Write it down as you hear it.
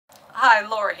Hi,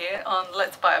 Laura here on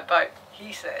Let's Buy a Boat.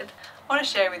 He said, I want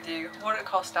to share with you what it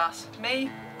cost us, me,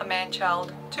 a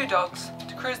man-child, 2 dogs,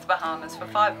 to cruise the Bahamas for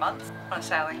 5 months on a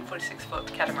sailing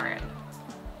 46-foot catamaran.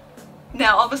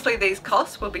 Now obviously these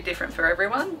costs will be different for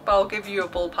everyone, but I'll give you a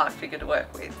ballpark figure to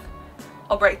work with.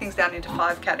 I'll break things down into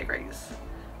 5 categories.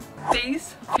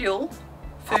 Fees, fuel,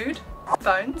 food,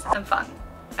 phones and fun.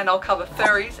 And I'll cover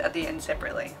furries at the end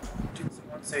separately. Did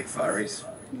someone say furries?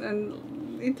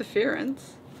 And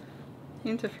interference.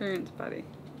 Interference, buddy.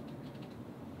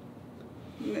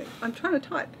 I'm trying to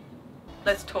type.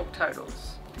 Let's talk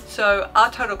totals. So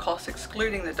our total cost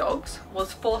excluding the dogs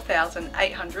was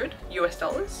 $4,800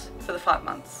 US for the 5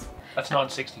 months. That's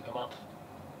 $960 per month.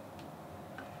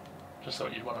 Just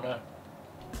thought you'd want to know.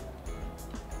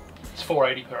 It's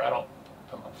 $480 per adult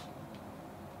per month.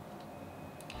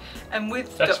 And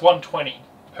with that's $120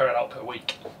 per adult per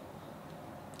week.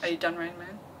 Are you done, Rain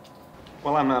Man?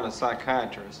 Well, I'm not a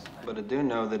psychiatrist, but I do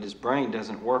know that his brain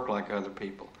doesn't work like other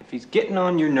people. If he's getting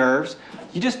on your nerves,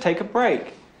 you just take a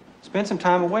break. Spend some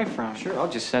time away from him. Sure, I'll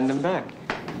just send him back.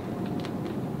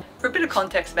 For a bit of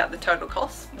context about the total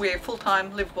costs, we're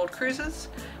full-time live aboard cruisers.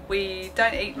 We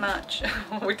don't eat much.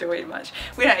 We do eat much.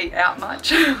 We don't eat out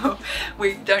much.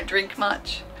 We don't drink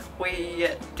much. We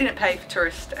didn't pay for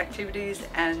tourist activities,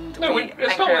 and no,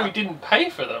 it's not that we didn't pay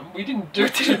for them. We didn't do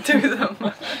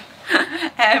them.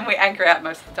 And we anchor out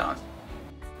most of the time.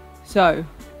 So,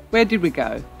 where did we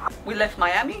go? We left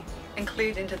Miami and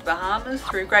cleared into the Bahamas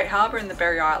through Great Harbour and the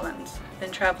Berry Islands.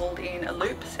 Then travelled in a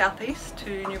loop southeast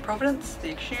to New Providence,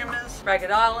 the Exhumas,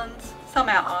 Ragged Islands, some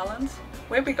out islands,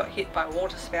 where we got hit by a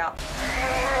water spout.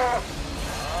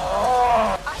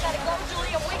 I gotta go,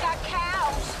 Julia, we got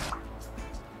cows.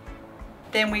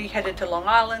 Then we headed to Long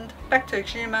Island, back to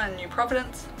Exhuma and New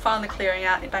Providence, finally clearing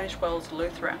out in Spanish Wells,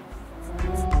 Eleuthera.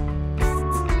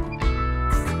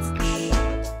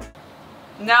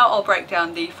 Now I'll break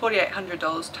down the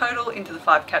 $4,800 total into the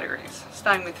 5 categories,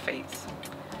 starting with fees.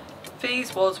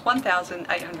 Fees was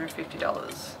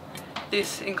 $1,850.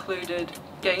 This included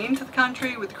getting into the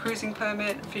country with a cruising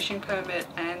permit, fishing permit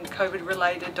and COVID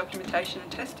related documentation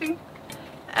and testing,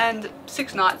 and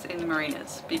 6 nights in the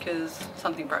marinas because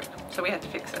something broke, so we had to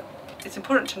fix it. It's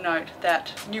important to note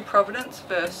that New Providence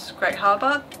versus Great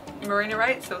Harbour marina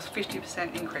rates, there was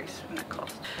 50% increase in that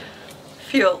cost.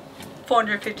 Fuel,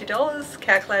 $450,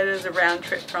 calculated as a round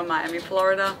trip from Miami,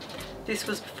 Florida. This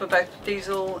was for both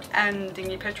diesel and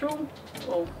dinghy petrol,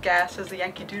 or gas as the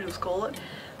Yankee Doodles call it.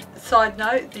 Side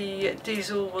note, the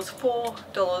diesel was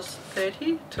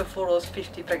 $4.30 to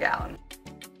 $4.50 per gallon.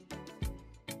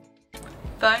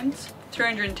 Phones,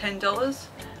 $310.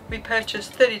 We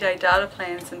purchased 30-day data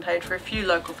plans and paid for a few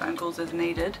local phone calls as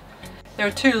needed. There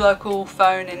are 2 local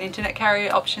phone and internet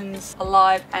carrier options,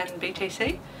 Alive and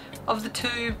BTC. Of the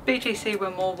 2, BTC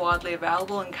were more widely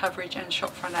available in coverage and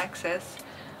shopfront access.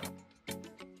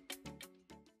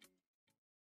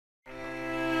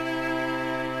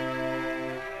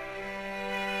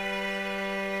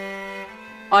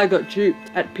 I got duped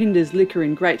at Pinder's Liquor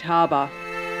in Great Harbour.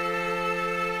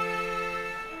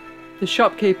 The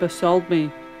shopkeeper sold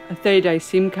me a 30-day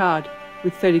SIM card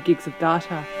with 30 gigs of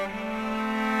data.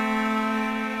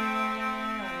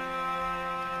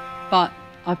 But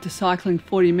after cycling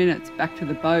 40 minutes back to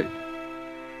the boat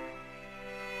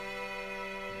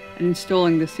and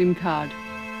installing the SIM card,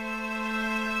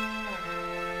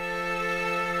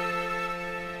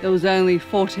 there was only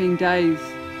 14 days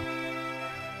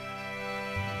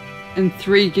and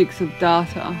 3 gigs of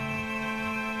data.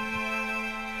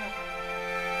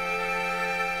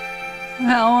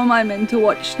 How am I meant to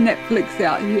watch Netflix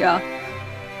out here?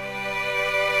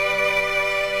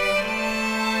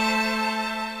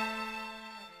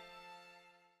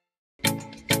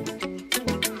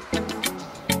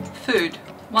 Food,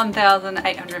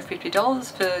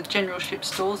 $1,850 for general ship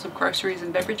stores of groceries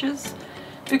and beverages.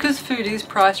 Because food is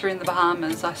pricier in the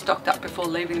Bahamas, I stocked up before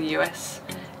leaving the US.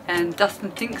 And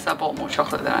Dustin thinks I bought more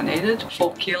chocolate than I needed.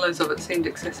 4 kilos of it seemed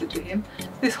excessive to him.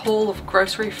 This haul of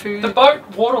grocery food... The boat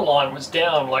waterline was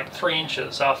down like 3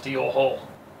 inches after your haul.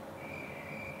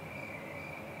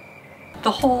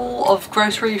 The haul of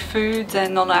grocery foods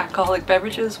and non-alcoholic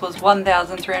beverages was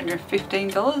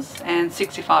 $1,315 and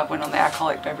 $65 went on the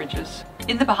alcoholic beverages.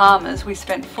 In the Bahamas we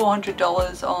spent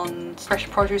 $400 on fresh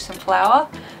produce and flour.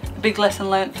 The big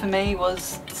lesson learnt for me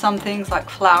was some things like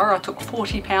flour. I took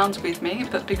 40 pounds with me,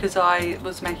 but because I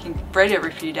was making bread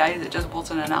every few days it just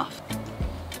wasn't enough.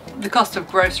 The cost of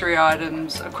grocery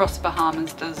items across the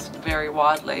Bahamas does vary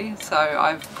widely, so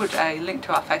I've put a link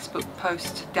to our Facebook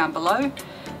post down below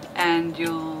and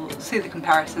you'll see the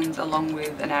comparisons along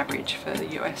with an average for the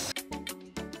US.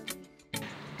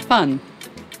 Fun.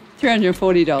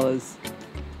 $340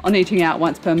 on eating out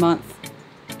once per month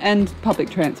and public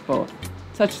transport,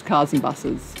 such as cars and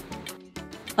buses.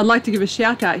 I'd like to give a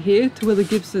shout out here to Willa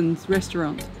Gibson's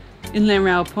restaurant in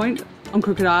Lanrail Point on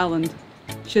Crooked Island.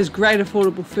 She has great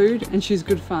affordable food and she's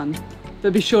good fun,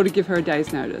 but be sure to give her a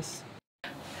day's notice.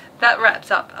 That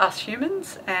wraps up us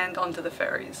humans and onto the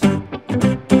ferries.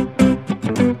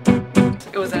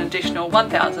 It was an additional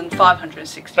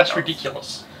 $1,560. That's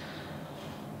ridiculous.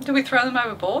 Did we throw them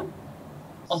overboard?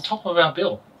 On top of our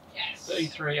bill. Yes.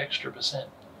 33 extra%.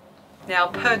 Now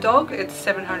per dog it's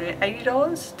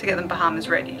 $780 to get them Bahamas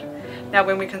ready. Now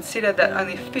when we consider that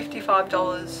only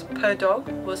 $55 per dog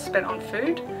was spent on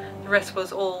food, the rest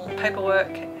was all paperwork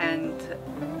and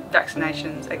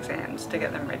vaccinations, exams to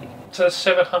get them ready. So that's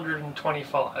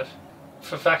 $725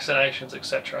 for vaccinations,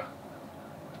 etc.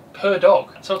 per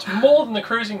dog. So it's more than the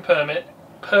cruising permit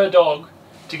per dog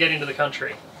to get into the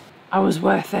country. I was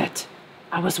worth it.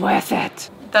 I was worth it.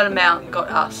 That amount got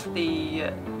us the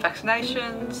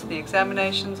vaccinations, the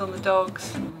examinations on the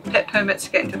dogs, pet permits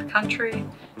to get into the country,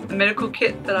 the medical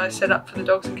kit that I set up for the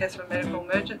dogs in case of a medical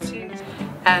emergency,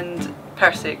 and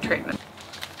parasitic treatment.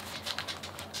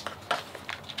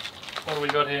 What do we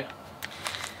got here?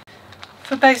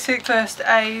 For basic first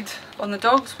aid on the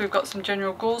dogs, we've got some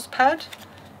general gauze pad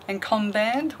and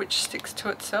Comband, which sticks to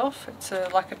itself. It's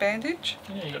like a bandage.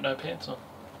 Yeah, you got no pants on.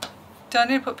 Do I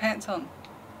need to put pants on?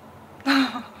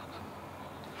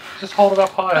 Just hold it up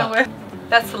higher.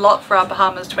 That's a lot for our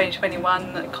Bahamas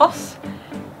 2021 costs.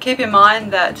 Keep in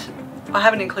mind that I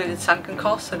haven't included sunken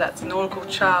costs, so that's nautical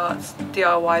charts,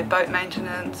 DIY boat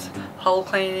maintenance, hull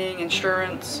cleaning,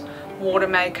 insurance, water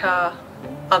maker,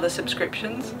 other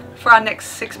subscriptions. For our next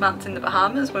 6 months in the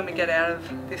Bahamas, when we get out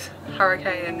of this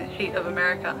hurricane and heat of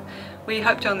America, we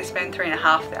hope to only spend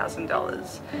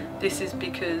 $3,500. This is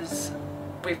because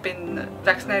we've been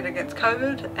vaccinated against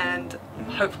COVID and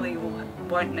hopefully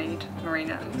won't need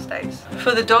marina stays.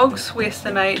 For the dogs, we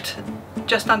estimate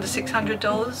just under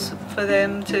 $600 for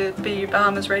them to be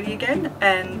Bahamas ready again,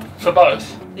 and For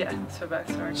both? yeah, it's for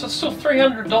both, sorry. So it's still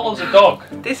 $300 a dog.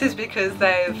 This is because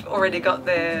they've already got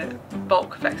their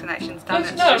bulk vaccinations done. Let's-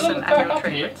 It's no, just look some back annual up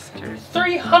here. treatments. to-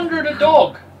 $300 a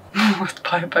dog. Let's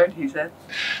buy a boat, he said.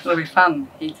 It'll be fun,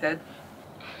 he said.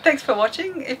 Thanks for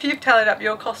watching. If you've tallied up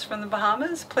your costs from the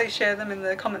Bahamas, please share them in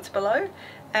the comments below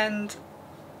and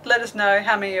let us know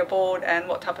how many you're aboard and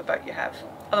what type of boat you have.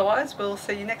 Otherwise, we'll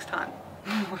see you next time.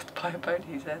 Let's buy a boat,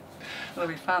 he said. It'll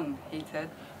be fun, he said.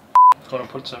 Want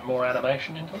to put some more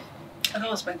animation into it? I thought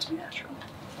it was meant to be natural.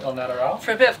 On that or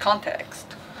For a bit of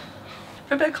context.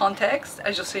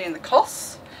 As you'll see in the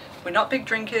costs, we're not big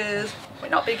drinkers, we're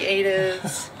not big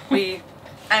eaters, we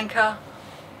anchor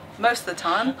most of the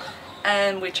time,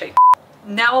 and we're cheap.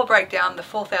 Now I'll break down the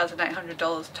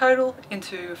 $4,800 total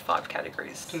into 5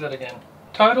 categories. Do that again.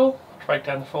 Total? Break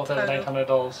down the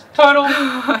 $4,800. Total!